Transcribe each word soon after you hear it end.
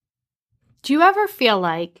Do you ever feel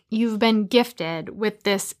like you've been gifted with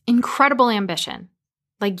this incredible ambition?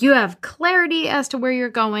 Like you have clarity as to where you're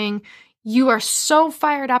going. You are so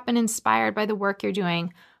fired up and inspired by the work you're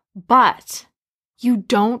doing, but you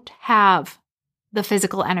don't have the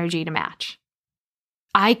physical energy to match.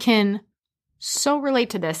 I can so relate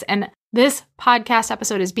to this. And this podcast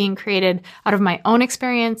episode is being created out of my own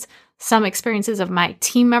experience, some experiences of my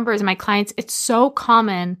team members and my clients. It's so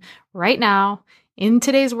common right now in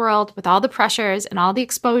today's world with all the pressures and all the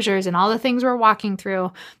exposures and all the things we're walking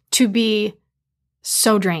through to be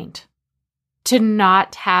so drained, to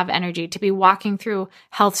not have energy, to be walking through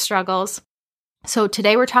health struggles. So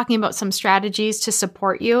today we're talking about some strategies to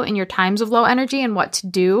support you in your times of low energy and what to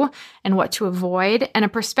do and what to avoid, and a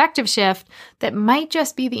perspective shift that might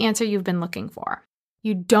just be the answer you've been looking for.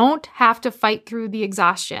 You don't have to fight through the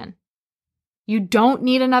exhaustion. You don't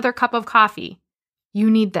need another cup of coffee.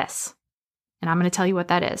 You need this. And I'm going to tell you what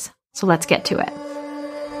that is. So let's get to it.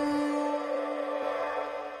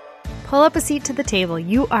 Pull up a seat to the table.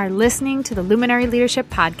 You are listening to the Luminary Leadership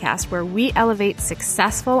Podcast, where we elevate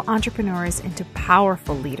successful entrepreneurs into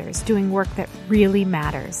powerful leaders doing work that really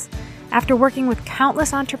matters. After working with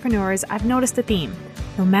countless entrepreneurs, I've noticed a theme.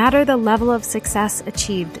 No matter the level of success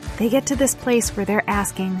achieved, they get to this place where they're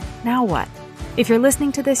asking, now what? If you're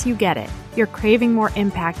listening to this, you get it. You're craving more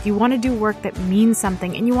impact. You want to do work that means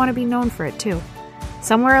something, and you want to be known for it too.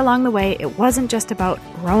 Somewhere along the way, it wasn't just about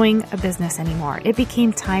growing a business anymore. It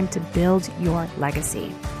became time to build your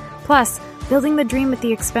legacy. Plus, building the dream at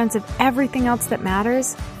the expense of everything else that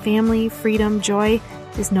matters, family, freedom, joy,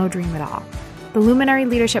 is no dream at all. The Luminary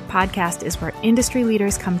Leadership Podcast is where industry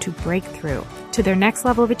leaders come to break through to their next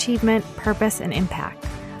level of achievement, purpose, and impact.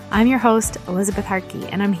 I'm your host, Elizabeth Hartke,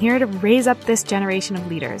 and I'm here to raise up this generation of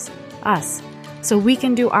leaders, us, so we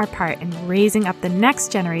can do our part in raising up the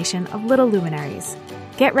next generation of little luminaries.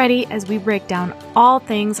 Get ready as we break down all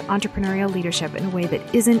things entrepreneurial leadership in a way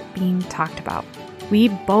that isn't being talked about. We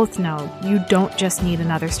both know you don't just need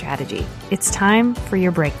another strategy. It's time for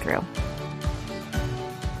your breakthrough.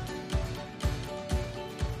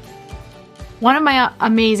 One of my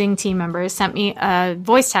amazing team members sent me a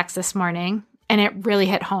voice text this morning, and it really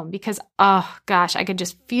hit home because, oh gosh, I could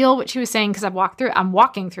just feel what she was saying because I'm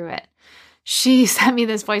walking through it. She sent me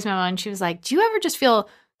this voice memo and she was like, do you ever just feel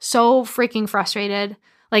so freaking frustrated?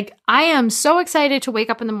 Like, I am so excited to wake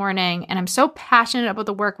up in the morning and I'm so passionate about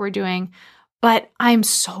the work we're doing, but I'm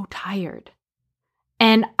so tired.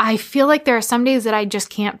 And I feel like there are some days that I just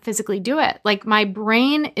can't physically do it. Like my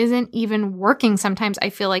brain isn't even working. Sometimes I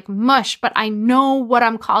feel like mush, but I know what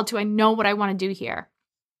I'm called to. I know what I want to do here.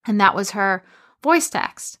 And that was her voice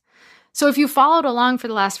text. So if you followed along for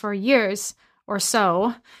the last 4 years or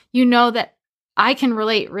so, you know that I can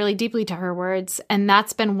relate really deeply to her words. And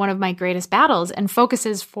that's been one of my greatest battles and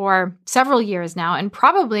focuses for several years now, and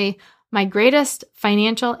probably my greatest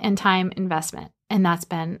financial and time investment. And that's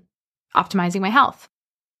been optimizing my health.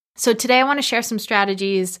 So today I want to share some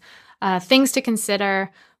strategies, things to consider,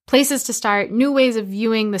 places to start, new ways of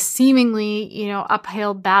viewing the seemingly,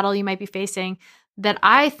 uphill battle you might be facing that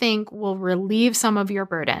I think will relieve some of your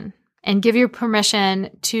burden and give you permission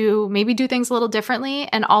to maybe do things a little differently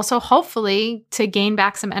and also hopefully to gain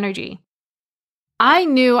back some energy. I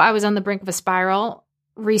knew I was on the brink of a spiral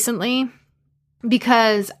recently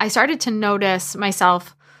because I started to notice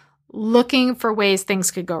myself looking for ways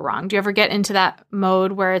things could go wrong. Do you ever get into that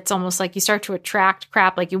mode where it's almost like you start to attract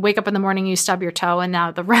crap? Like you wake up in the morning, you stub your toe, and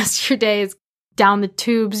now the rest of your day is down the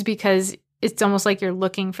tubes because it's almost like you're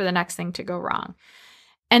looking for the next thing to go wrong.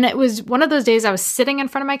 And it was one of those days I was sitting in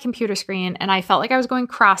front of my computer screen and I felt like I was going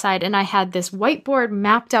cross-eyed, and I had this whiteboard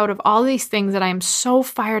mapped out of all these things that I am so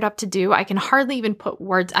fired up to do. I can hardly even put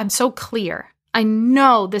words. I'm so clear. I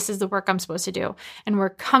know this is the work I'm supposed to do. And we're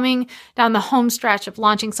coming down the home stretch of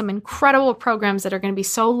launching some incredible programs that are going to be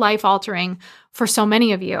so life-altering for so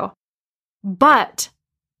many of you. But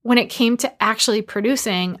when it came to actually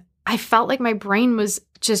producing, I felt like my brain was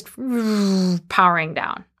just powering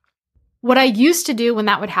down. What I used to do when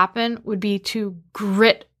that would happen would be to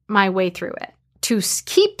grit my way through it, to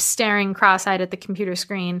keep staring cross-eyed at the computer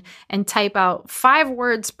screen and type out 5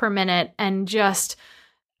 words per minute and just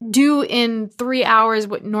do in 3 hours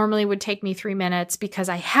what normally would take me 3 minutes because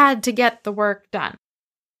I had to get the work done.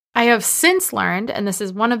 I have since learned, and this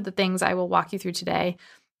is one of the things I will walk you through today,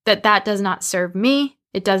 that does not serve me.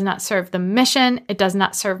 It does not serve the mission. It does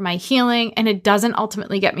not serve my healing, and it doesn't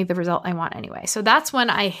ultimately get me the result I want anyway. So that's when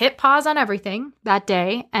I hit pause on everything that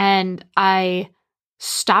day, and I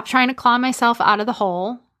stopped trying to claw myself out of the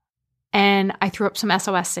hole, and I threw up some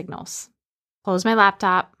SOS signals. Closed my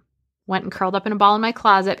laptop, went and curled up in a ball in my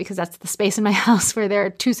closet because that's the space in my house where there are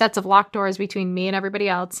 2 sets of locked doors between me and everybody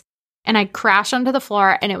else. And I crashed onto the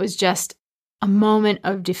floor, and it was just a moment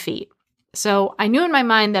of defeat. So I knew in my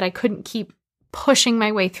mind that I couldn't keep pushing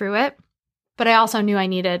my way through it, but I also knew I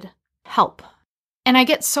needed help. And I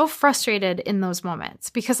get so frustrated in those moments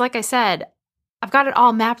because, like I said, I've got it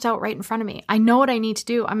all mapped out right in front of me. I know what I need to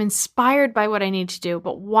do. I'm inspired by what I need to do,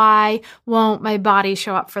 but why won't my body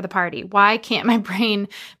show up for the party? Why can't my brain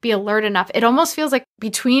be alert enough? It almost feels like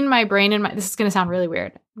between my brain and this is going to sound really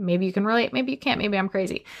weird. Maybe you can relate, maybe you can't, maybe I'm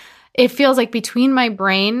crazy. It feels like between my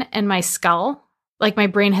brain and my skull, like my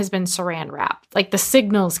brain has been saran wrapped. Like the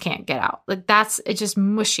signals can't get out. Like it's just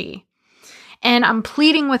mushy. And I'm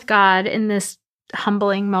pleading with God in this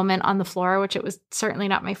humbling moment on the floor, which it was certainly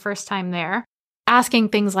not my first time there, asking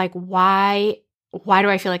things like, why do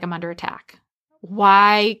I feel like I'm under attack?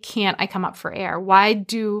 Why can't I come up for air? Why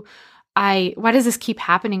does this keep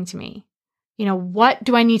happening to me? What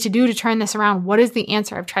do I need to do to turn this around? What is the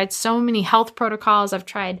answer? I've tried so many health protocols. I've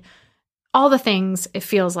tried all the things, it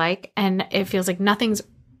feels like, and it feels like nothing's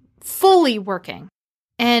fully working.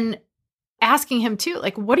 And asking him too,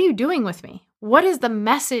 like, what are you doing with me? What is the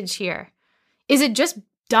message here? Is it just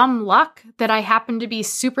dumb luck that I happen to be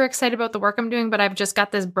super excited about the work I'm doing, but I've just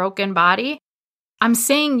got this broken body? I'm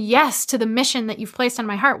saying yes to the mission that you've placed on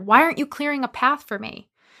my heart. Why aren't you clearing a path for me?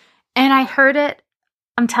 And I heard it,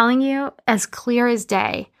 I'm telling you, as clear as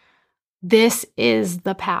day. This is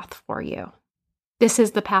the path for you. This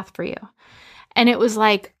is the path for you. And it was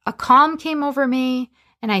like a calm came over me,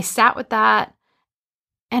 and I sat with that,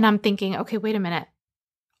 and I'm thinking, okay, wait a minute.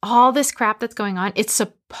 All this crap that's going on, it's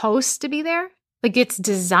supposed to be there. Like it's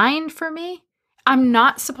designed for me. I'm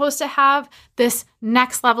not supposed to have this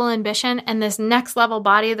next level ambition and this next level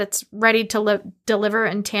body that's ready to deliver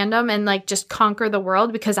in tandem and like just conquer the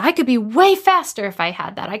world, because I could be way faster if I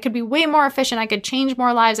had that. I could be way more efficient. I could change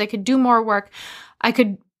more lives. I could do more work. I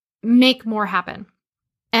could make more happen.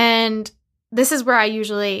 And this is where I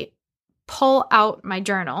usually pull out my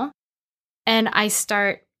journal and I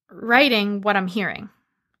start writing what I'm hearing.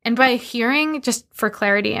 And by hearing, just for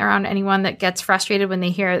clarity around anyone that gets frustrated when they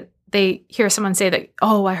hear someone say that,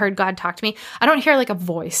 oh, I heard God talk to me. I don't hear like a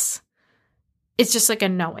voice. It's just like a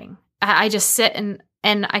knowing. I just sit and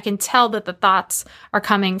I can tell that the thoughts are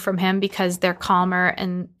coming from him because they're calmer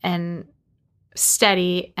and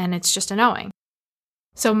steady, and it's just a knowing.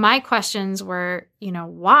 So my questions were,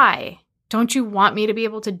 why? Don't you want me to be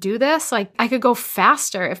able to do this? Like I could go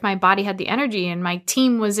faster if my body had the energy and my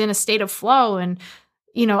team was in a state of flow and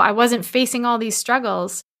I wasn't facing all these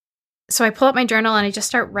struggles. So I pull up my journal and I just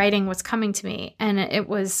start writing what's coming to me. And it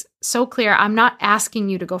was so clear. I'm not asking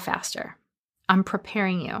you to go faster. I'm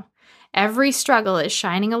preparing you. Every struggle is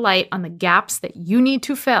shining a light on the gaps that you need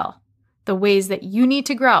to fill, the ways that you need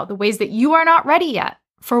to grow, the ways that you are not ready yet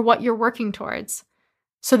for what you're working towards,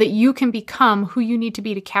 so that you can become who you need to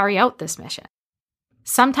be to carry out this mission.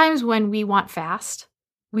 Sometimes when we want fast,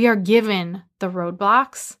 we are given the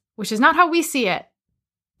roadblocks, which is not how we see it.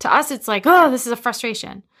 To us, it's like, oh, this is a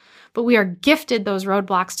frustration. But we are gifted those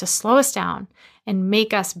roadblocks to slow us down and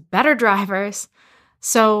make us better drivers,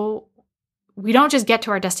 so we don't just get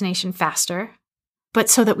to our destination faster, but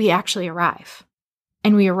so that we actually arrive.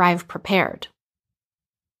 And we arrive prepared.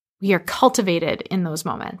 We are cultivated in those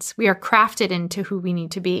moments. We are crafted into who we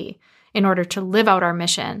need to be in order to live out our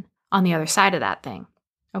mission on the other side of that thing.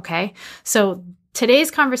 Okay? So today's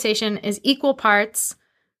conversation is equal parts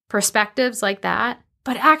perspectives like that,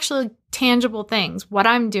 but actually tangible things, what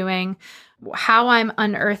I'm doing, how I'm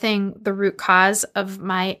unearthing the root cause of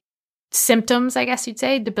my symptoms, I guess you'd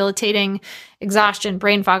say, debilitating exhaustion,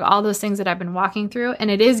 brain fog, all those things that I've been walking through.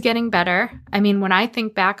 And it is getting better. I mean, when I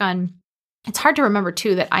think back on, it's hard to remember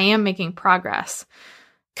too that I am making progress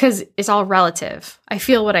because it's all relative. I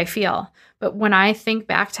feel what I feel. But when I think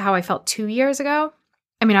back to how I felt 2 years ago,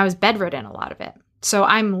 I mean, I was bedridden a lot of it. So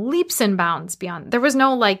I'm leaps and bounds beyond. There was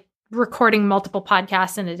no like recording multiple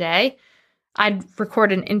podcasts in a day. I'd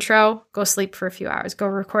record an intro, go sleep for a few hours, go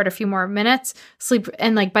record a few more minutes, sleep.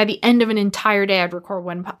 And like by the end of an entire day, I'd record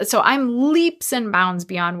one. So I'm leaps and bounds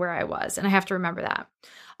beyond where I was. And I have to remember that.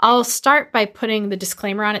 I'll start by putting the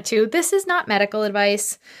disclaimer on it too. This is not medical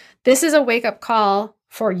advice. This is a wake-up call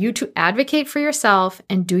for you to advocate for yourself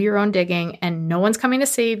and do your own digging, and no one's coming to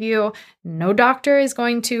save you. No doctor is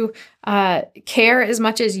going to care as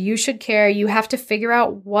much as you should care. You have to figure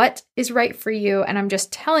out what is right for you, and I'm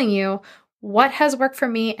just telling you what has worked for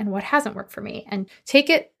me and what hasn't worked for me, and take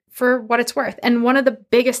it for what it's worth. And one of the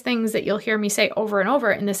biggest things that you'll hear me say over and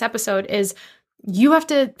over in this episode is you have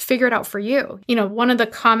to figure it out for you. One of the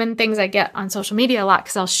common things I get on social media a lot,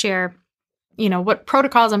 because I'll share what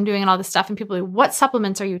protocols I'm doing and all this stuff. And people are like, what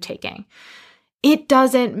supplements are you taking? It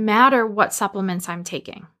doesn't matter what supplements I'm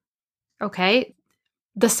taking. Okay.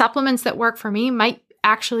 The supplements that work for me might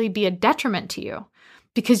actually be a detriment to you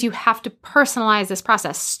because you have to personalize this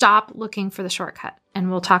process. Stop looking for the shortcut.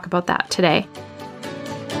 And we'll talk about that today.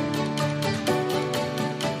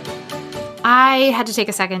 I had to take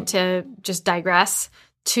a second to just digress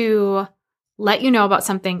to let you know about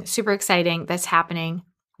something super exciting that's happening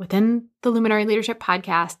within the Luminary Leadership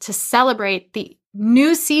Podcast to celebrate the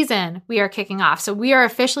new season we are kicking off. So we are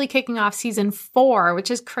officially kicking off season 4,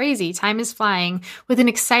 which is crazy. Time is flying, with an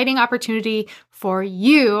exciting opportunity for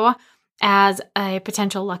you as a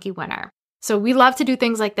potential lucky winner. So we love to do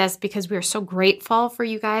things like this because we are so grateful for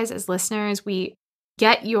you guys as listeners. We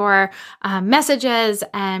get your messages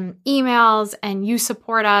and emails, and you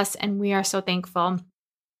support us, and we are so thankful.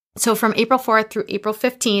 So from April 4th through April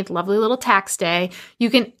 15th, lovely little tax day, you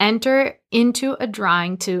can enter into a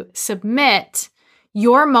drawing to submit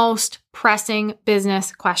your most pressing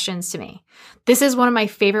business questions to me. This is one of my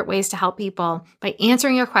favorite ways to help people, by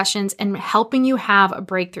answering your questions and helping you have a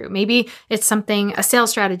breakthrough. Maybe it's something, a sales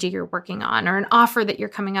strategy you're working on, or an offer that you're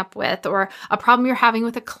coming up with, or a problem you're having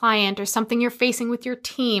with a client, or something you're facing with your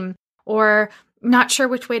team, or not sure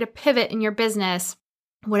which way to pivot in your business.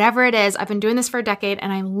 Whatever it is, I've been doing this for a decade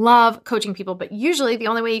and I love coaching people, but usually the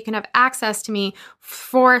only way you can have access to me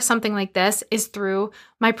for something like this is through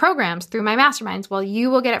my programs, through my masterminds. Well,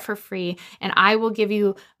 you will get it for free, and I will give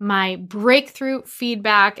you my breakthrough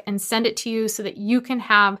feedback and send it to you so that you can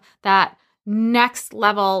have that next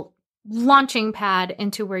level launching pad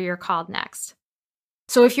into where you're called next.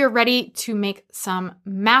 So if you're ready to make some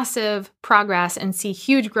massive progress and see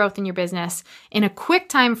huge growth in your business in a quick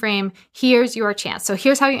time frame, here's your chance. So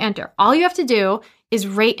here's how you enter. All you have to do is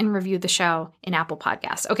rate and review the show in Apple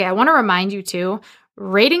Podcasts. Okay, I want to remind you too,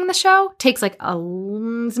 rating the show takes like a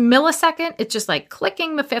millisecond. It's just like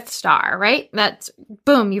clicking the 5th star, right? That's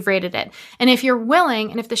boom, you've rated it. And if you're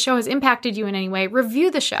willing, and if the show has impacted you in any way,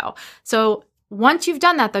 review the show. So once you've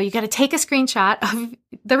done that though, you got to take a screenshot of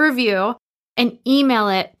the review and email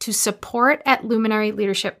it to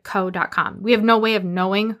support@luminaryleadershipco.com. We have no way of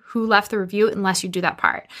knowing who left the review unless you do that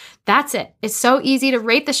part. That's it. It's so easy to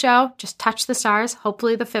rate the show. Just touch the stars,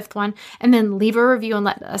 hopefully the 5th one, and then leave a review and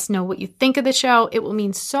let us know what you think of the show. It will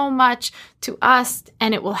mean so much to us,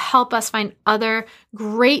 and it will help us find other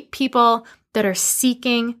great people that are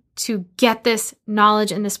seeking to get this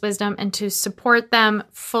knowledge and this wisdom, and to support them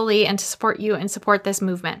fully, and to support you and support this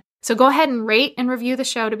movement. So go ahead and rate and review the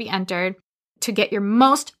show to be entered to get your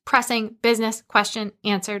most pressing business question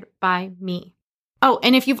answered by me. Oh,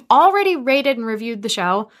 and if you've already rated and reviewed the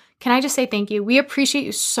show, can I just say thank you? We appreciate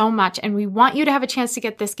you so much, and we want you to have a chance to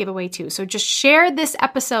get this giveaway too. So just share this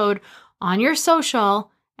episode on your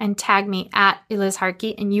social and tag me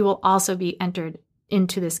 @ElizHartke, and you will also be entered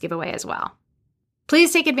into this giveaway as well.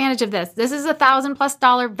 Please take advantage of this. This is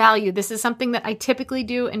 $1,000+ value. This is something that I typically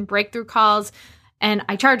do in breakthrough calls, and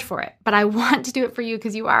I charge for it, but I want to do it for you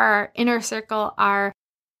because you are our inner circle, our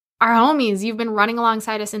homies. You've been running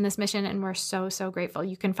alongside us in this mission, and we're so, so grateful.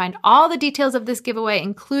 You can find all the details of this giveaway,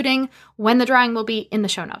 including when the drawing will be, in the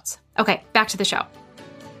show notes. Okay, back to the show.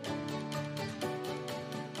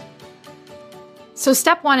 So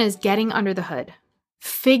step 1 is getting under the hood,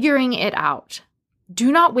 figuring it out.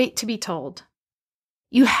 Do not wait to be told.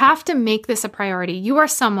 You have to make this a priority. You are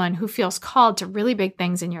someone who feels called to really big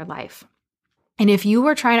things in your life. And if you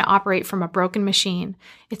were trying to operate from a broken machine,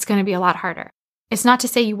 it's going to be a lot harder. It's not to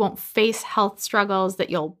say you won't face health struggles, that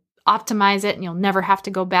you'll optimize it and you'll never have to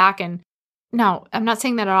go back. And no, I'm not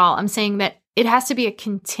saying that at all. I'm saying that it has to be a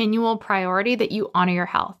continual priority that you honor your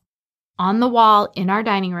health. On the wall in our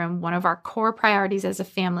dining room, one of our core priorities as a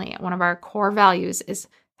family, one of our core values is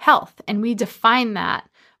health. And we define that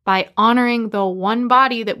by honoring the one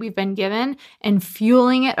body that we've been given and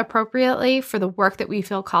fueling it appropriately for the work that we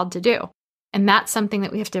feel called to do. And that's something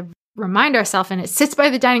that we have to remind ourselves, and it sits by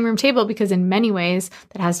the dining room table because in many ways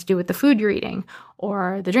that has to do with the food you're eating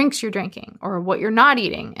or the drinks you're drinking or what you're not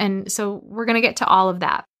eating. And so we're going to get to all of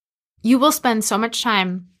that. You will spend so much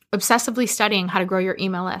time obsessively studying how to grow your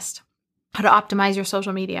email list, how to optimize your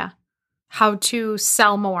social media, how to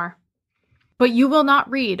sell more. But you will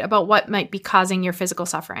not read about what might be causing your physical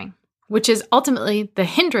suffering, which is ultimately the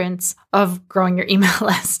hindrance of growing your email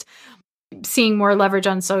list, seeing more leverage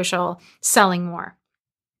on social, selling more,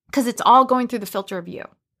 because it's all going through the filter of you.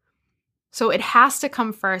 So it has to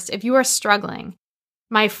come first. If you are struggling,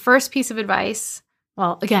 my first piece of advice,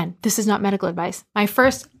 well, again, this is not medical advice. My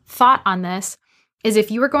first thought on this is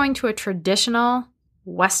if you are going to a traditional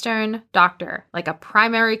Western doctor, like a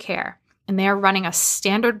primary care, and they are running a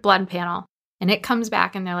standard blood panel, and it comes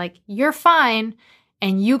back and they're like, you're fine,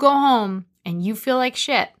 and you go home and you feel like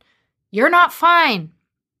shit, you're not fine.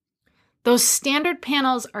 Those standard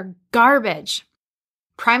panels are garbage.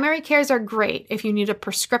 Primary cares are great if you need a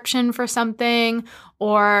prescription for something,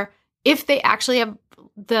 or if they actually have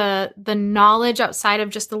the knowledge outside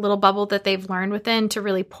of just the little bubble that they've learned within to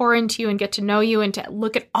really pour into you and get to know you and to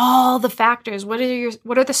look at all the factors. What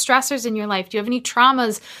are the stressors in your life? Do you have any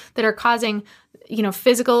traumas that are causing,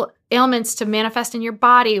 physical ailments to manifest in your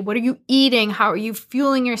body? What are you eating? How are you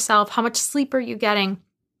fueling yourself? How much sleep are you getting?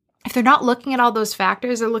 If they're not looking at all those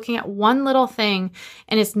factors, they're looking at one little thing,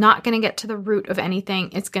 and it's not going to get to the root of anything.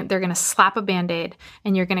 They're going to slap a Band-Aid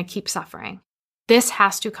and you're going to keep suffering. This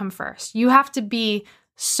has to come first. You have to be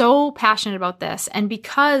so passionate about this. And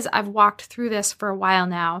because I've walked through this for a while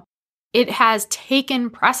now, it has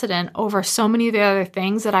taken precedent over so many of the other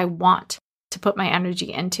things that I want to put my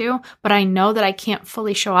energy into, but I know that I can't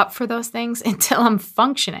fully show up for those things until I'm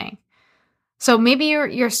functioning. So maybe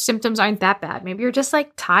your symptoms aren't that bad. Maybe you're just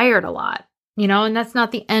like tired a lot, and that's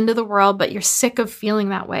not the end of the world, but you're sick of feeling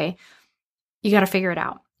that way. You got to figure it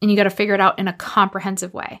out, and you got to figure it out in a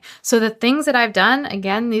comprehensive way. So the things that I've done,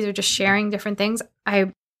 again, these are just sharing different things.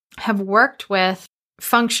 I have worked with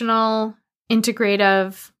functional,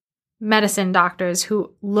 integrative medicine doctors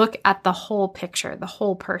who look at the whole picture, the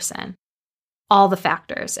whole person, all the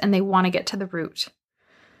factors, and they want to get to the root.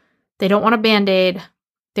 They don't want a Band-Aid.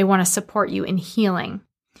 They want to support you in healing.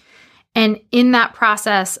 And in that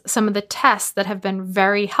process, some of the tests that have been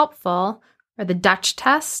very helpful are the Dutch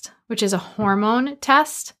test, which is a hormone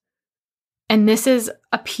test. And this is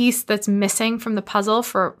a piece that's missing from the puzzle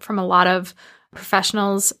from a lot of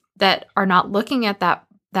professionals that are not looking at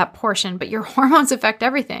that portion. But your hormones affect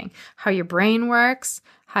everything: how your brain works,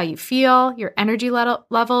 how you feel, your energy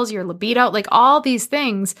levels, your libido, like all these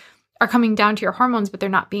things are coming down to your hormones, but they're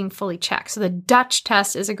not being fully checked. So the Dutch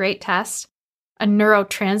test is a great test. A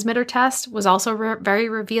neurotransmitter test was also very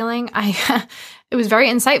revealing. It was very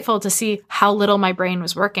insightful to see how little my brain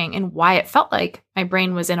was working and why it felt like my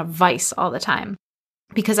brain was in a vice all the time,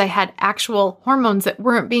 because I had actual hormones that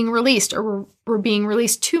weren't being released or were being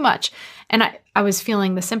released too much. And I was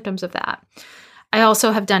feeling the symptoms of that. I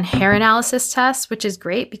also have done hair analysis tests, which is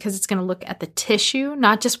great because it's going to look at the tissue,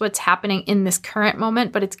 not just what's happening in this current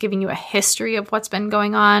moment, but it's giving you a history of what's been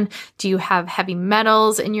going on. Do you have heavy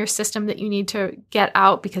metals in your system that you need to get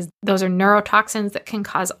out? Because those are neurotoxins that can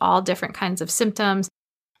cause all different kinds of symptoms.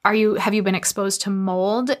 Have you been exposed to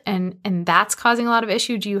mold and that's causing a lot of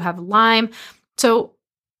issue? Do you have Lyme? So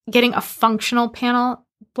getting a functional panel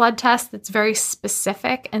blood test that's very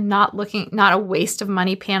specific and not a waste of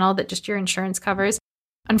money panel that just your insurance covers.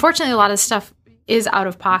 Unfortunately, a lot of stuff is out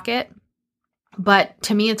of pocket, but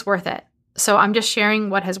to me, it's worth it. So I'm just sharing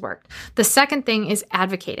what has worked. The second thing is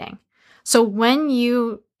advocating. So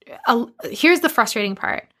here's the frustrating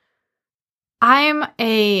part. I'm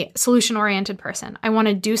a solution-oriented person. I want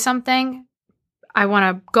to do something. I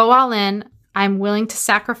want to go all in. I'm willing to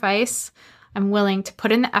sacrifice. I'm willing to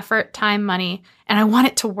put in the effort, time, money, and I want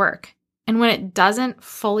it to work. And when it doesn't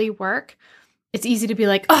fully work, it's easy to be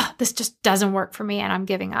like, oh, this just doesn't work for me and I'm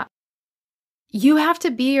giving up. You have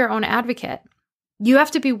to be your own advocate. You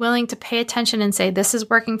have to be willing to pay attention and say, this is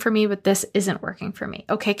working for me, but this isn't working for me.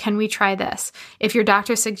 Okay, can we try this? If your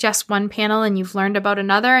doctor suggests one panel and you've learned about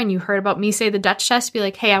another and you heard about me say the Dutch test, be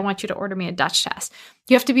like, hey, I want you to order me a Dutch test.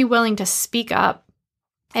 You have to be willing to speak up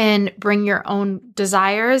and bring your own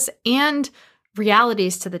desires and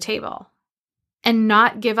realities to the table and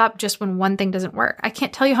not give up just when one thing doesn't work. I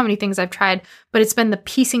can't tell you how many things I've tried, but it's been the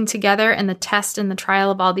piecing together and the test and the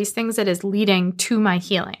trial of all these things that is leading to my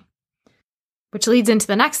healing, which leads into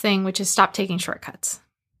the next thing, which is stop taking shortcuts.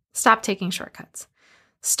 Stop taking shortcuts.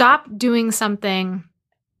 Stop doing something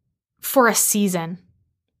for a season.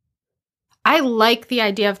 I like the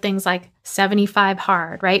idea of things like 75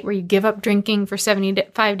 hard, right? Where you give up drinking for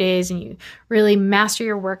 75 days and you really master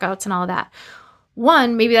your workouts and all of that.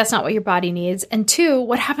 One, maybe that's not what your body needs. And two,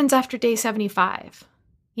 what happens after day 75?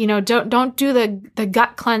 Don't do the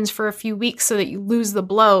gut cleanse for a few weeks so that you lose the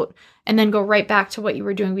bloat and then go right back to what you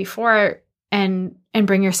were doing before and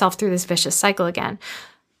bring yourself through this vicious cycle again.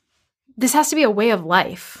 This has to be a way of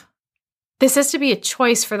life. This has to be a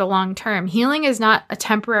choice for the long term. Healing is not a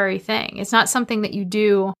temporary thing. It's not something that you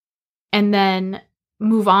do and then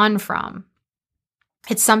move on from.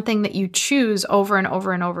 It's something that you choose over and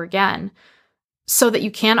over and over again so that you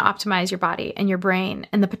can optimize your body and your brain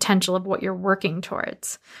and the potential of what you're working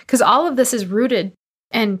towards. Because all of this is rooted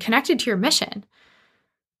and connected to your mission.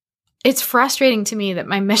 It's frustrating to me that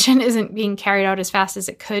my mission isn't being carried out as fast as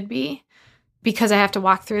it could be because I have to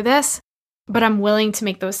walk through this. But I'm willing to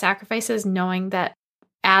make those sacrifices knowing that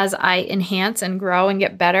as I enhance and grow and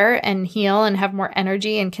get better and heal and have more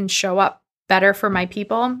energy and can show up better for my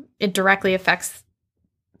people, it directly affects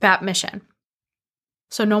that mission.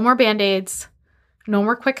 So no more Band-Aids, no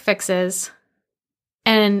more quick fixes.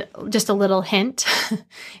 And just a little hint,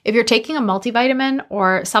 if you're taking a multivitamin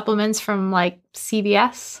or supplements from like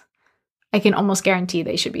CVS, I can almost guarantee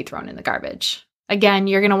they should be thrown in the garbage. Again,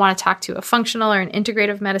 you're going to want to talk to a functional or an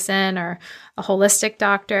integrative medicine or a holistic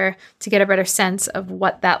doctor to get a better sense of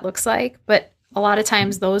what that looks like. But a lot of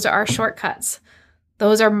times those are shortcuts.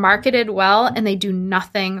 Those are marketed well and they do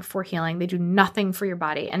nothing for healing. They do nothing for your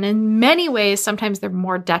body. And in many ways, sometimes they're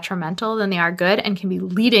more detrimental than they are good and can be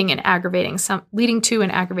leading to and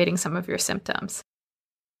aggravating some of your symptoms.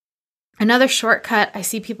 Another shortcut I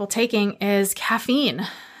see people taking is caffeine.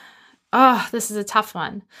 Oh, this is a tough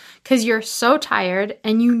one because you're so tired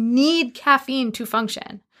and you need caffeine to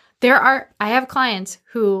function. I have clients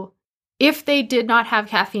who, if they did not have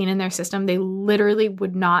caffeine in their system, they literally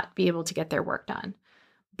would not be able to get their work done.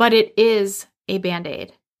 But it is a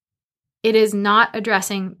Band-Aid. It is not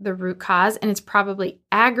addressing the root cause, and it's probably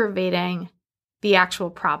aggravating the actual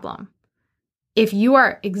problem. If you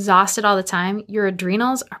are exhausted all the time, your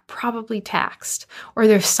adrenals are probably taxed, or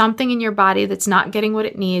there's something in your body that's not getting what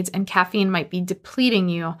it needs, and caffeine might be depleting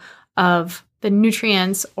you of the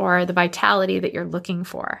nutrients or the vitality that you're looking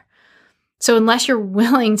for. So unless you're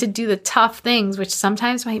willing to do the tough things, which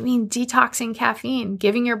sometimes might mean detoxing caffeine,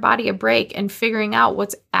 giving your body a break and figuring out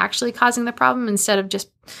what's actually causing the problem instead of just,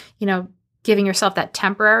 giving yourself that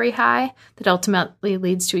temporary high that ultimately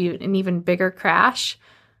leads to an even bigger crash,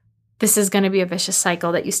 this is going to be a vicious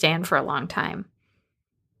cycle that you stay in for a long time.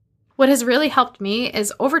 What has really helped me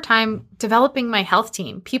is over time developing my health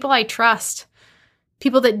team, people I trust,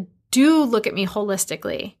 people that do look at me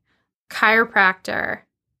holistically, chiropractor,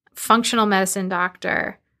 functional medicine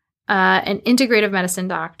doctor, an integrative medicine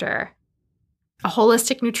doctor, a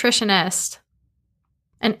holistic nutritionist,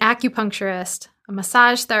 an acupuncturist, a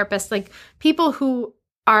massage therapist, like people who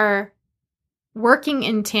are working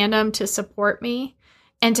in tandem to support me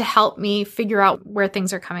and to help me figure out where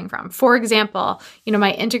things are coming from. For example,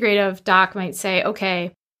 my integrative doc might say,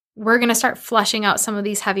 okay, we're going to start flushing out some of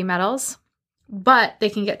these heavy metals, but they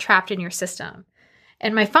can get trapped in your system.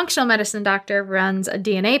 And my functional medicine doctor runs a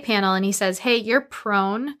DNA panel and he says, hey, you're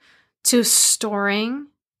prone to storing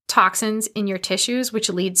toxins in your tissues, which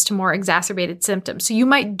leads to more exacerbated symptoms. So you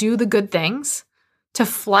might do the good things to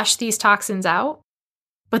flush these toxins out,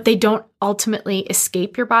 but they don't ultimately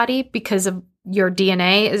escape your body because of your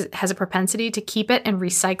DNA has a propensity to keep it and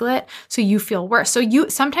recycle it. So you feel worse. So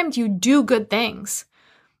sometimes you do good things,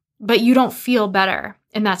 but you don't feel better.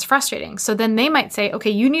 And that's frustrating. So then they might say, okay,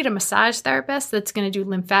 you need a massage therapist that's going to do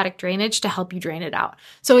lymphatic drainage to help you drain it out.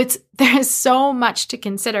 So there's so much to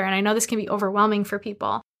consider. And I know this can be overwhelming for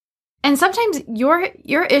people. And sometimes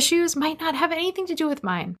your issues might not have anything to do with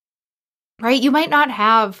mine, right? You might not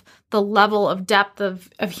have the level of depth of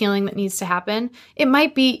healing that needs to happen. It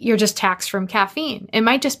might be you're just taxed from caffeine. It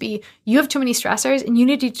might just be you have too many stressors and you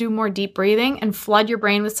need to do more deep breathing and flood your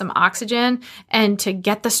brain with some oxygen and to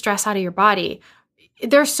get the stress out of your body.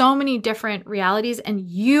 There's so many different realities and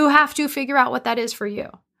you have to figure out what that is for you.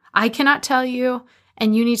 I cannot tell you,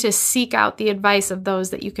 and you need to seek out the advice of those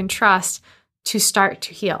that you can trust to start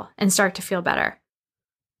to heal and start to feel better.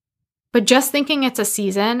 But just thinking it's a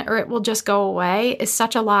season or it will just go away is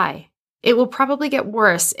such a lie. It will probably get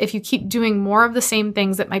worse if you keep doing more of the same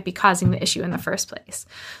things that might be causing the issue in the first place.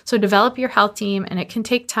 So develop your health team, and it can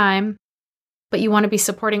take time, but you want to be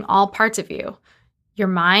supporting all parts of you. Your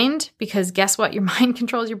mind, because guess what? Your mind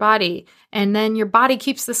controls your body, and then your body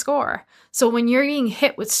keeps the score. So when you're being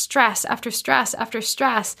hit with stress after stress after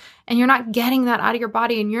stress, and you're not getting that out of your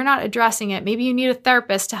body and you're not addressing it, maybe you need a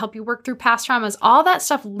therapist to help you work through past traumas. All that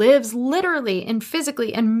stuff lives literally and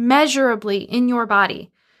physically and measurably in your body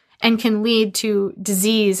and can lead to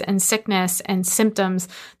disease and sickness and symptoms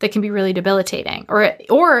that can be really debilitating or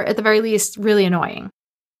at the very least, really annoying.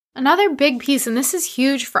 Another big piece, and this is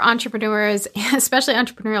huge for entrepreneurs, especially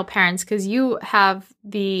entrepreneurial parents, because you have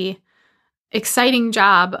the exciting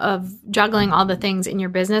job of juggling all the things in your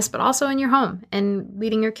business, but also in your home and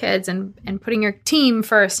leading your kids and putting your team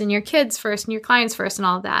first and your kids first and your clients first and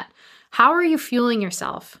all of that. How are you fueling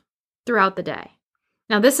yourself throughout the day?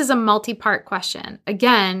 Now, this is a multi-part question.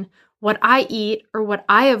 Again, what I eat or what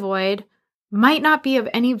I avoid might not be of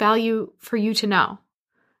any value for you to know,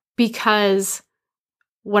 because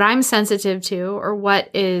what I'm sensitive to or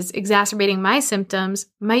what is exacerbating my symptoms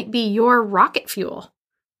might be your rocket fuel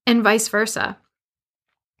and vice versa.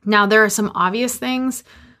 Now, there are some obvious things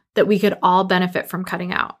that we could all benefit from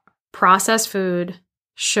cutting out, processed food,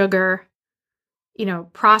 sugar,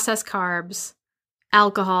 processed carbs,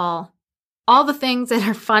 alcohol, all the things that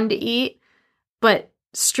are fun to eat, but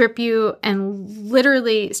strip you and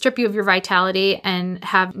literally strip you of your vitality and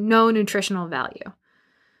have no nutritional value.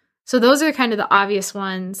 So those are kind of the obvious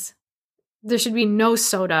ones. There should be no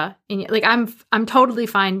soda in it. Like I'm totally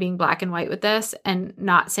fine being black and white with this and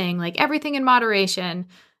not saying like everything in moderation.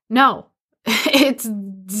 No, it's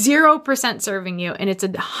 0% serving you and it's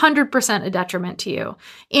 100% a detriment to you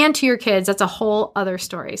and to your kids. That's a whole other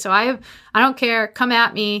story. So I don't care. Come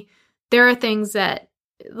at me. There are things that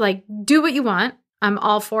like do what you want. I'm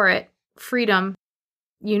all for it. Freedom.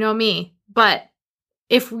 You know me. But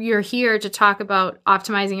if you're here to talk about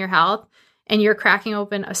optimizing your health and you're cracking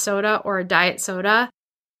open a soda or a diet soda,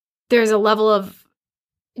 there's a level of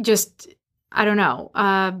just, I don't know,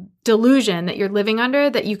 delusion that you're living under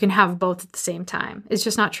that you can have both at the same time. It's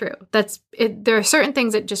just not true. There are certain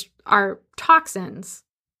things that just are toxins,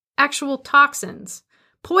 actual toxins,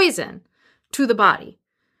 poison to the body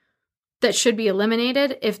that should be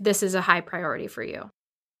eliminated if this is a high priority for you.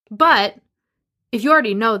 But if you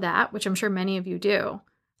already know that, which I'm sure many of you do,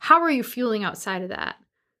 how are you fueling outside of that?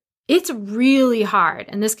 It's really hard,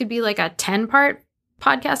 and this could be like a 10-part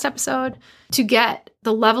podcast episode, to get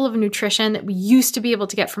the level of nutrition that we used to be able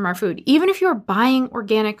to get from our food. Even if you're buying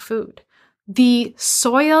organic food, the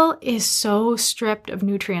soil is so stripped of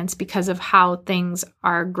nutrients because of how things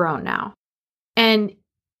are grown now. And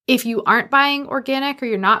if you aren't buying organic or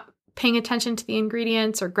you're not paying attention to the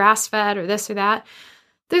ingredients or grass-fed or this or that,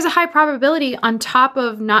 there's a high probability on top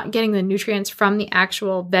of not getting the nutrients from the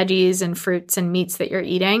actual veggies and fruits and meats that you're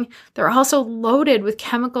eating, they're also loaded with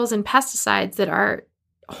chemicals and pesticides that are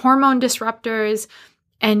hormone disruptors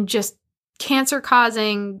and just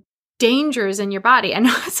cancer-causing dangers in your body. I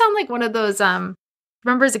know I sound like one of those,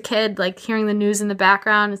 remember as a kid, like hearing the news in the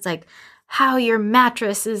background, it's like how your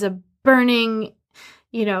mattress is a burning,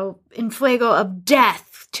 in fuego of death.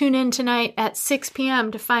 Tune in tonight at 6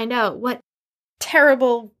 p.m. to find out what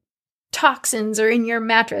terrible toxins are in your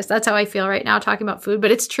mattress. That's how I feel right now talking about food,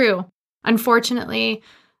 but it's true. Unfortunately,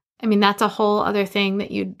 that's a whole other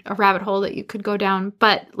thing a rabbit hole that you could go down.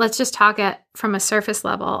 But let's just talk from a surface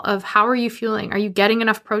level of how are you fueling? Are you getting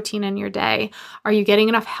enough protein in your day? Are you getting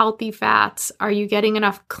enough healthy fats? Are you getting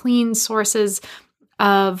enough clean sources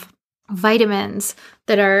of vitamins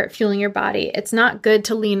that are fueling your body? It's not good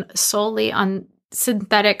to lean solely on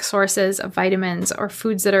synthetic sources of vitamins or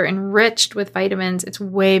foods that are enriched with vitamins. It's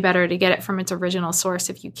way better to get it from its original source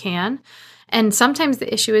if you can. And sometimes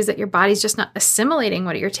the issue is that your body's just not assimilating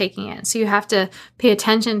what you're taking in. So you have to pay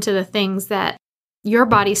attention to the things that your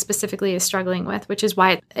body specifically is struggling with, which is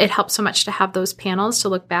why it helps so much to have those panels to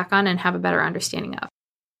look back on and have a better understanding of.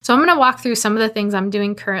 So I'm going to walk through some of the things I'm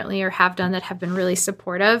doing currently or have done that have been really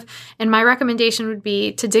supportive. And my recommendation would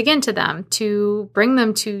be to dig into them, to bring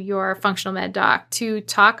them to your functional med doc, to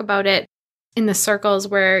talk about it in the circles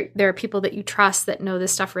where there are people that you trust that know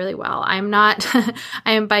this stuff really well. I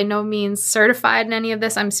am by no means certified in any of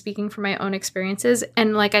this. I'm speaking from my own experiences.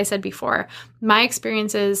 And like I said before, my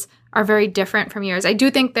experiences are very different from yours. I do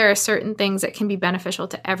think there are certain things that can be beneficial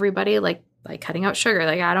to everybody, like cutting out sugar.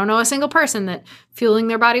 Like I don't know a single person that fueling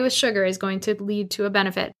their body with sugar is going to lead to a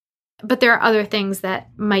benefit. But there are other things that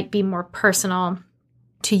might be more personal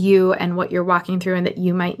to you and what you're walking through and that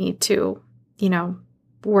you might need to,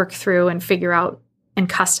 work through and figure out and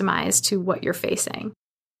customize to what you're facing.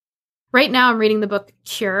 Right now, I'm reading the book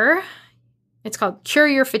Cure. It's called Cure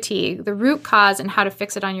Your Fatigue, The Root Cause and How to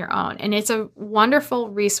Fix It on Your Own. And it's a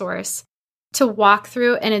wonderful resource to walk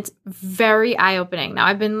through, and it's very eye-opening. Now,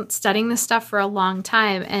 I've been studying this stuff for a long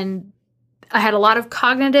time, and I had a lot of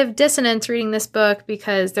cognitive dissonance reading this book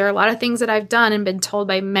because there are a lot of things that I've done and been told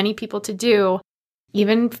by many people to do,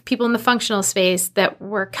 even people in the functional space, that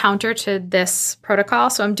were counter to this protocol.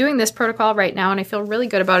 So I'm doing this protocol right now, and I feel really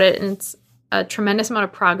good about it, and it's a tremendous amount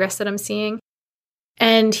of progress that I'm seeing.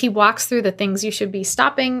 And he walks through the things you should be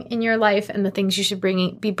stopping in your life and the things you should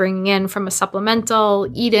be bringing in from a supplemental,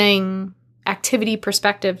 eating, activity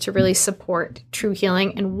perspective to really support true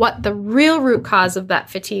healing and what the real root cause of that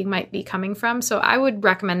fatigue might be coming from. So I would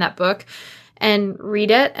recommend that book and read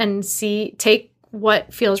it and take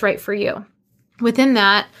what feels right for you. Within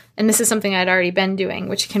that, and this is something I'd already been doing,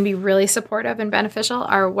 which can be really supportive and beneficial,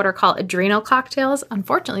 are what are called adrenal cocktails.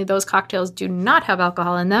 Unfortunately, those cocktails do not have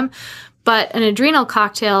alcohol in them, but an adrenal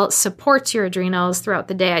cocktail supports your adrenals throughout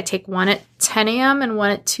the day. I take one at 10 a.m. and one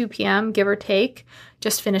at 2 p.m., give or take.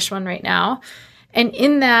 Just finished one right now. And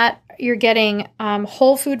in that, you're getting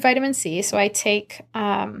whole food vitamin C. So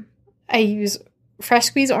I use fresh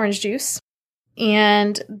squeezed orange juice,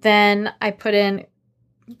 and then I put in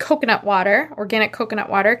coconut water, organic coconut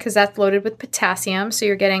water, because that's loaded with potassium. So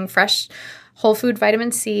you're getting fresh whole food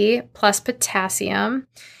vitamin C plus potassium.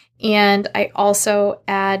 And I also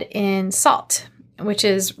add in salt, which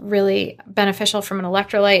is really beneficial from an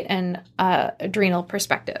electrolyte and adrenal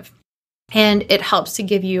perspective. And it helps to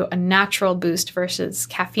give you a natural boost versus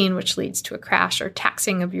caffeine, which leads to a crash or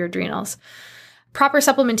taxing of your adrenals. Proper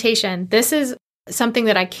supplementation. This is something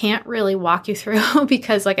that I can't really walk you through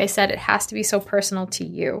because, like I said, it has to be so personal to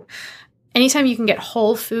you. Anytime you can get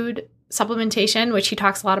whole food supplementation, which he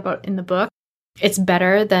talks a lot about in the book, it's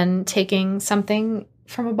better than taking something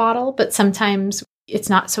from a bottle, but sometimes it's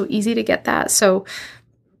not so easy to get that. So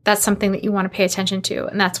that's something that you want to pay attention to.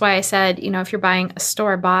 And that's why I said, if you're buying a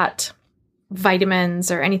store-bought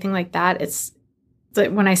vitamins or anything like that, it's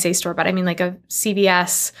when I say store-bought, I mean like a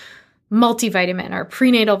CVS multivitamin or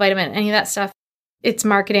prenatal vitamin, any of that stuff. It's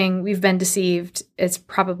marketing. We've been deceived. It's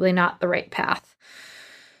probably not the right path.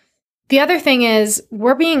 The other thing is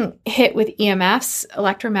we're being hit with EMFs,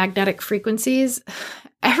 electromagnetic frequencies.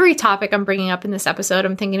 Every topic I'm bringing up in this episode,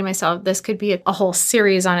 I'm thinking to myself, this could be a whole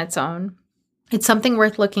series on its own. It's something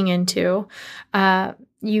worth looking into.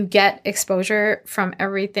 You get exposure from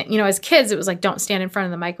everything. As kids, it was like, don't stand in front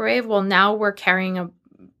of the microwave. Well, now we're carrying a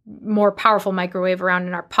more powerful microwave around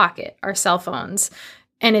in our pocket, our cell phones,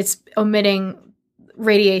 and it's emitting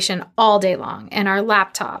radiation all day long, and our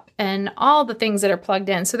laptop and all the things that are plugged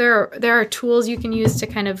in. So there are tools you can use to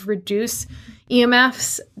kind of reduce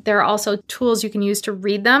EMFs. There are also tools you can use to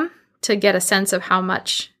read them to get a sense of how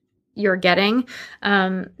much you're getting.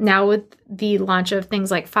 Now with the launch of things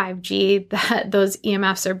like 5G, those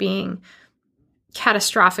EMFs are being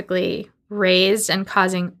catastrophically raised and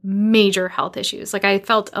causing major health issues. Like I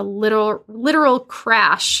felt a literal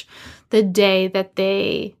crash the day that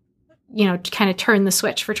they, kind of turned the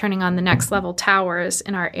switch for turning on the next level towers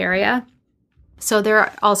in our area. So there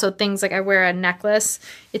are also things like I wear a necklace.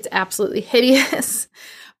 It's absolutely hideous,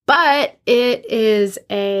 but it is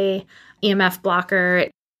a EMF blocker.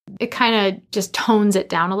 It kind of just tones it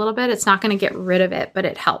down a little bit. It's not going to get rid of it, but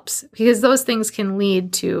it helps because those things can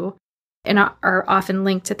lead to and are often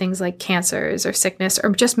linked to things like cancers or sickness or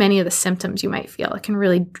just many of the symptoms you might feel. It can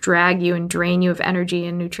really drag you and drain you of energy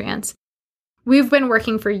and nutrients. We've been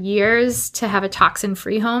working for years to have a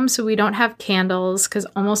toxin-free home, so we don't have candles because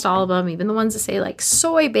almost all of them, even the ones that say like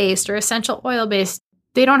soy-based or essential oil-based,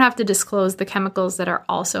 they don't have to disclose the chemicals that are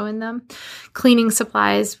also in them. Cleaning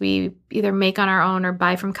supplies, we either make on our own or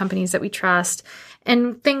buy from companies that we trust.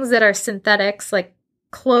 And things that are synthetics like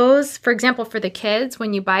clothes, for example, for the kids,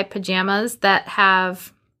 when you buy pajamas that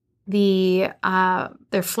have they're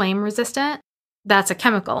flame resistant, that's a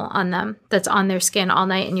chemical on them that's on their skin all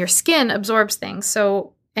night, and your skin absorbs things.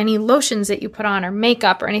 So any lotions that you put on or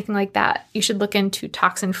makeup or anything like that, you should look into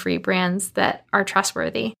toxin-free brands that are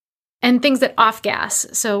trustworthy. And things that off gas,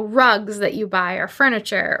 so rugs that you buy or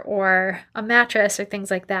furniture or a mattress or things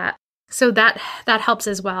like that. So that helps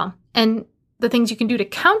as well. And the things you can do to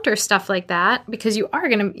counter stuff like that, because you are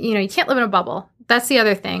going to, you can't live in a bubble. That's the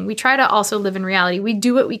other thing. We try to also live in reality. We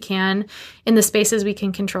do what we can in the spaces we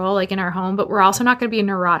can control, like in our home, but we're also not going to be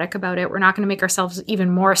neurotic about it. We're not going to make ourselves even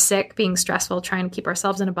more sick, being stressful, trying to keep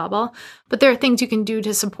ourselves in a bubble. But there are things you can do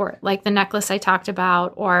to support, like the necklace I talked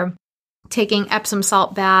about, or taking Epsom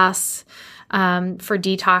salt baths for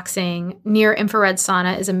detoxing. Near infrared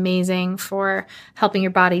sauna is amazing for helping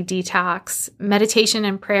your body detox. Meditation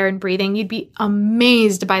and prayer and breathing, you'd be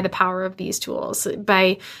amazed by the power of these tools,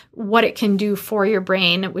 by what it can do for your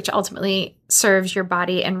brain, which ultimately serves your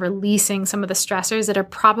body and releasing some of the stressors that are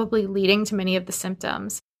probably leading to many of the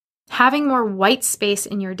symptoms. Having more white space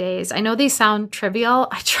in your days. I know these sound trivial.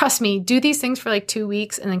 Trust me, do these things for like 2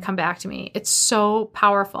 weeks and then come back to me. It's so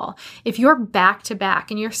powerful. If you're back to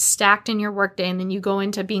back and you're stacked in your workday and then you go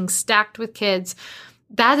into being stacked with kids,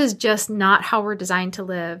 that is just not how we're designed to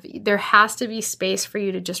live. There has to be space for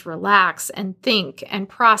you to just relax and think and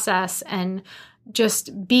process and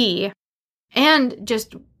just be. And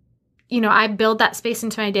just I build that space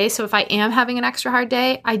into my day. So if I am having an extra hard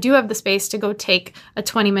day, I do have the space to go take a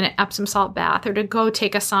 20-minute Epsom salt bath or to go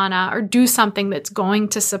take a sauna or do something that's going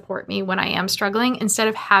to support me when I am struggling instead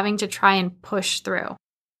of having to try and push through.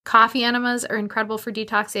 Coffee enemas are incredible for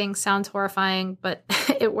detoxing. Sounds horrifying, but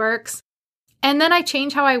it works. And then I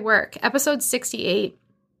change how I work. Episode 68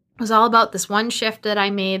 was all about this one shift that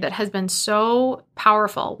I made that has been so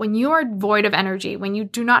powerful. When you are void of energy, when you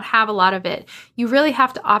do not have a lot of it, you really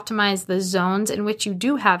have to optimize the zones in which you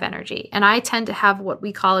do have energy. And I tend to have what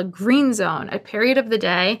we call a green zone, a period of the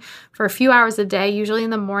day for a few hours a day, usually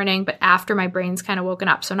in the morning, but after my brain's kind of woken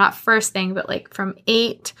up. So not first thing, but like from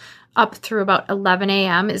 8 up through about 11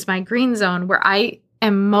 a.m. is my green zone where I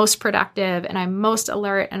am most productive and I'm most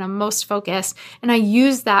alert and I'm most focused. And I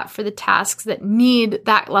use that for the tasks that need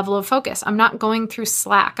that level of focus. I'm not going through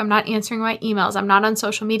Slack. I'm not answering my emails. I'm not on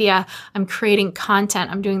social media. I'm creating content.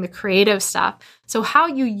 I'm doing the creative stuff. So how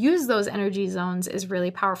you use those energy zones is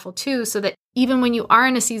really powerful too, so that even when you are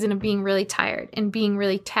in a season of being really tired and being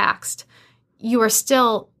really taxed, you are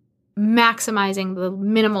still maximizing the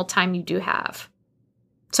minimal time you do have.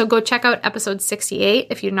 So go check out episode 68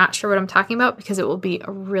 if you're not sure what I'm talking about, because it will be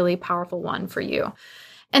a really powerful one for you.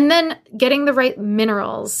 And then getting the right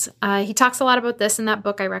minerals. He talks a lot about this in that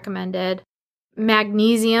book I recommended.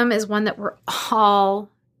 Magnesium is one that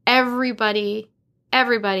everybody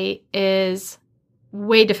is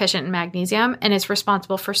way deficient in magnesium, and it's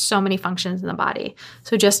responsible for so many functions in the body.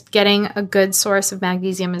 So just getting a good source of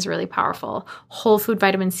magnesium is really powerful. Whole food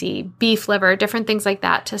vitamin C, beef liver, different things like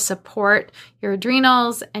that to support your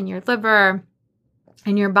adrenals and your liver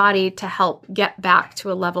and your body to help get back to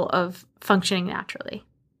a level of functioning naturally.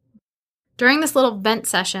 During this little vent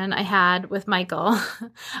session I had with Michael,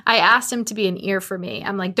 I asked him to be an ear for me.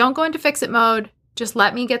 I'm like, don't go into fix-it mode. Just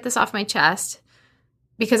let me get this off my chest,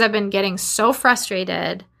 because I've been getting so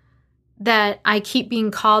frustrated that I keep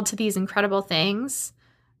being called to these incredible things,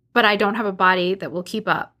 but I don't have a body that will keep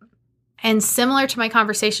up. And similar to my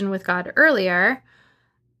conversation with God earlier,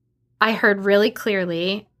 I heard really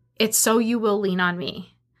clearly, it's so you will lean on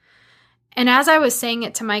me. And as I was saying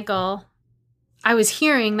it to Michael, I was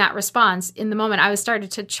hearing that response in the moment. I was started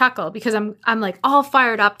to chuckle because I'm like all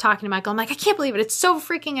fired up talking to Michael. I'm like, I can't believe it. It's so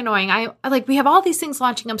freaking annoying. I like, we have all these things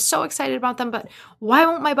launching. I'm so excited about them, but why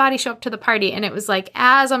won't my body show up to the party? And it was like,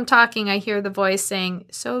 as I'm talking, I hear the voice saying,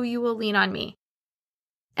 so you will lean on me.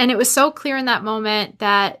 And it was so clear in that moment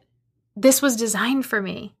that this was designed for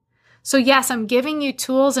me. So yes, I'm giving you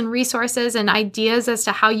tools and resources and ideas as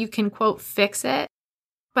to how you can, quote, fix it.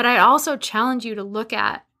 But I also challenge you to look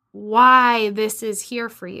at why this is here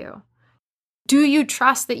for you. Do you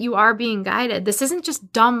trust that you are being guided? This isn't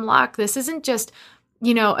just dumb luck. This isn't just,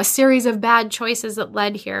 a series of bad choices that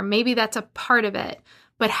led here. Maybe that's a part of it.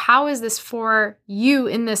 But how is this for you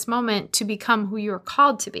in this moment to become who you're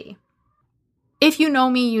called to be? If you know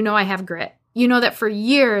me, you know I have grit. You know that for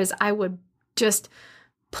years I would just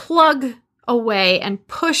plug away and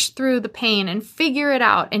push through the pain and figure it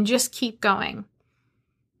out and just keep going.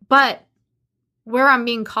 But where I'm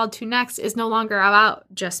being called to next is no longer about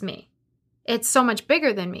just me. It's so much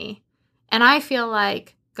bigger than me. And I feel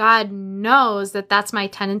like God knows that that's my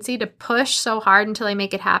tendency to push so hard until I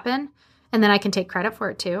make it happen. And then I can take credit for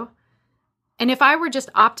it too. And if I were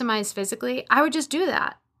just optimized physically, I would just do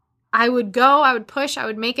that. I would go, I would push, I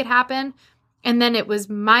would make it happen. And then it was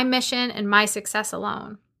my mission and my success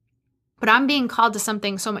alone. But I'm being called to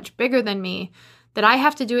something so much bigger than me that I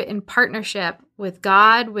have to do it in partnership with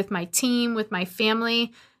God, with my team, with my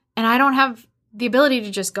family, and I don't have the ability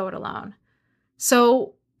to just go it alone.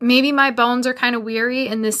 So maybe my bones are kind of weary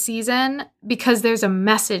in this season because there's a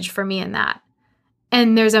message for me in that.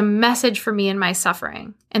 And there's a message for me in my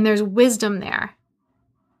suffering, and there's wisdom there.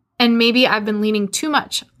 And maybe I've been leaning too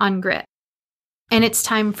much on grit. And it's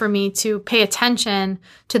time for me to pay attention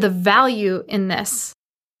to the value in this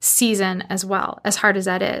season as well, as hard as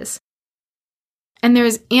that is. And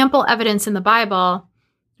there's ample evidence in the Bible,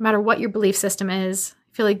 no matter what your belief system is.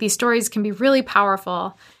 I feel like these stories can be really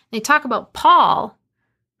powerful. They talk about Paul,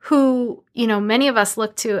 who, many of us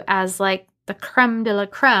look to as like the creme de la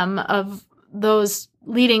creme of those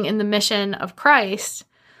leading in the mission of Christ.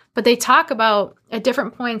 But they talk about at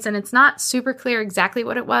different points, and it's not super clear exactly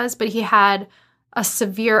what it was, but he had a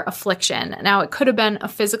severe affliction. Now, it could have been a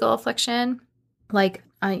physical affliction, like,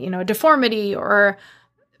 a deformity or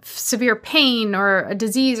severe pain or a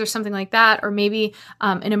disease or something like that, or maybe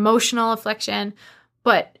an emotional affliction.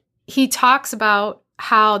 But he talks about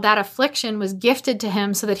how that affliction was gifted to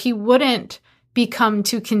him so that he wouldn't become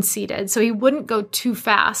too conceited, so he wouldn't go too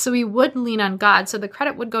fast, so he would lean on God, so the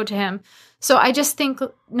credit would go to him. So I just think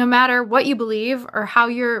no matter what you believe or how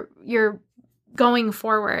you're going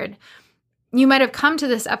forward, you might have come to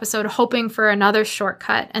this episode hoping for another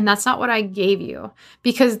shortcut, and that's not what I gave you,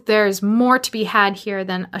 because there's more to be had here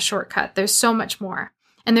than a shortcut. There's so much more.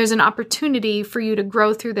 And there's an opportunity for you to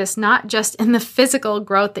grow through this, not just in the physical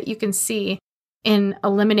growth that you can see in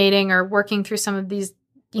eliminating or working through some of these,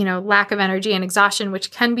 lack of energy and exhaustion,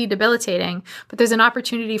 which can be debilitating, but there's an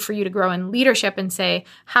opportunity for you to grow in leadership and say,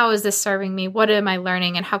 how is this serving me? What am I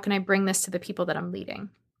learning? And how can I bring this to the people that I'm leading?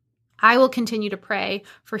 I will continue to pray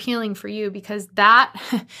for healing for you, because that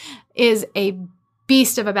is a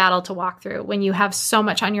beast of a battle to walk through when you have so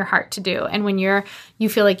much on your heart to do and when you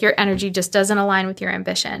feel like your energy just doesn't align with your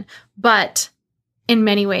ambition. But in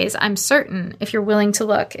many ways, I'm certain if you're willing to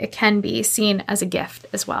look, it can be seen as a gift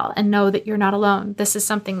as well. And know that you're not alone. This is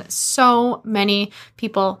something that so many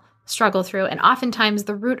people struggle through. And oftentimes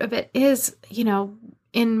the root of it is,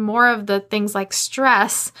 in more of the things like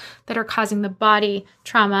stress that are causing the body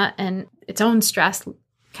trauma and its own stress,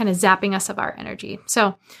 kind of zapping us of our energy.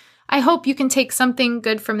 So I hope you can take something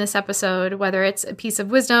good from this episode, whether it's a piece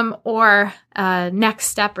of wisdom or a next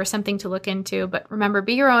step or something to look into. But remember,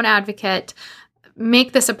 be your own advocate,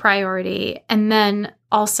 make this a priority, and then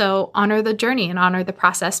also honor the journey and honor the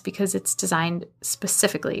process because it's designed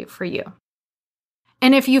specifically for you.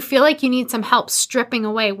 And if you feel like you need some help stripping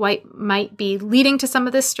away what might be leading to some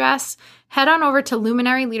of this stress, head on over to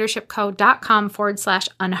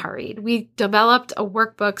luminaryleadershipco.com/unhurried. We developed a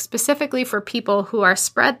workbook specifically for people who are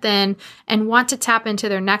spread thin and want to tap into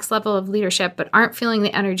their next level of leadership, but aren't feeling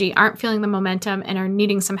the energy, aren't feeling the momentum, and are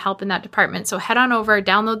needing some help in that department. So head on over,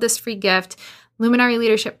 download this free gift,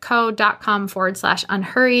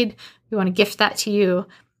 luminaryleadershipco.com/unhurried. We want to gift that to you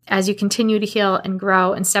as you continue to heal and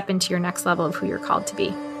grow and step into your next level of who you're called to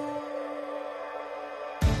be.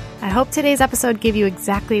 I hope today's episode gave you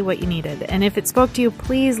exactly what you needed. And if it spoke to you,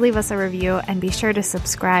 please leave us a review and be sure to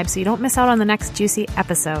subscribe so you don't miss out on the next juicy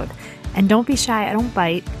episode. And don't be shy. I don't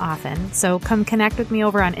bite often. So come connect with me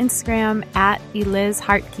over on Instagram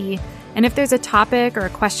 @ElizHartke. And if there's a topic or a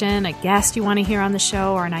question, a guest you want to hear on the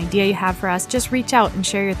show, or an idea you have for us, just reach out and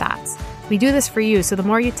share your thoughts. We do this for you. So the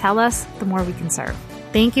more you tell us, the more we can serve.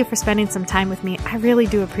 Thank you for spending some time with me. I really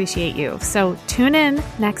do appreciate you. So tune in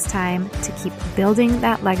next time to keep building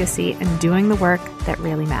that legacy and doing the work that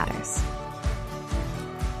really matters.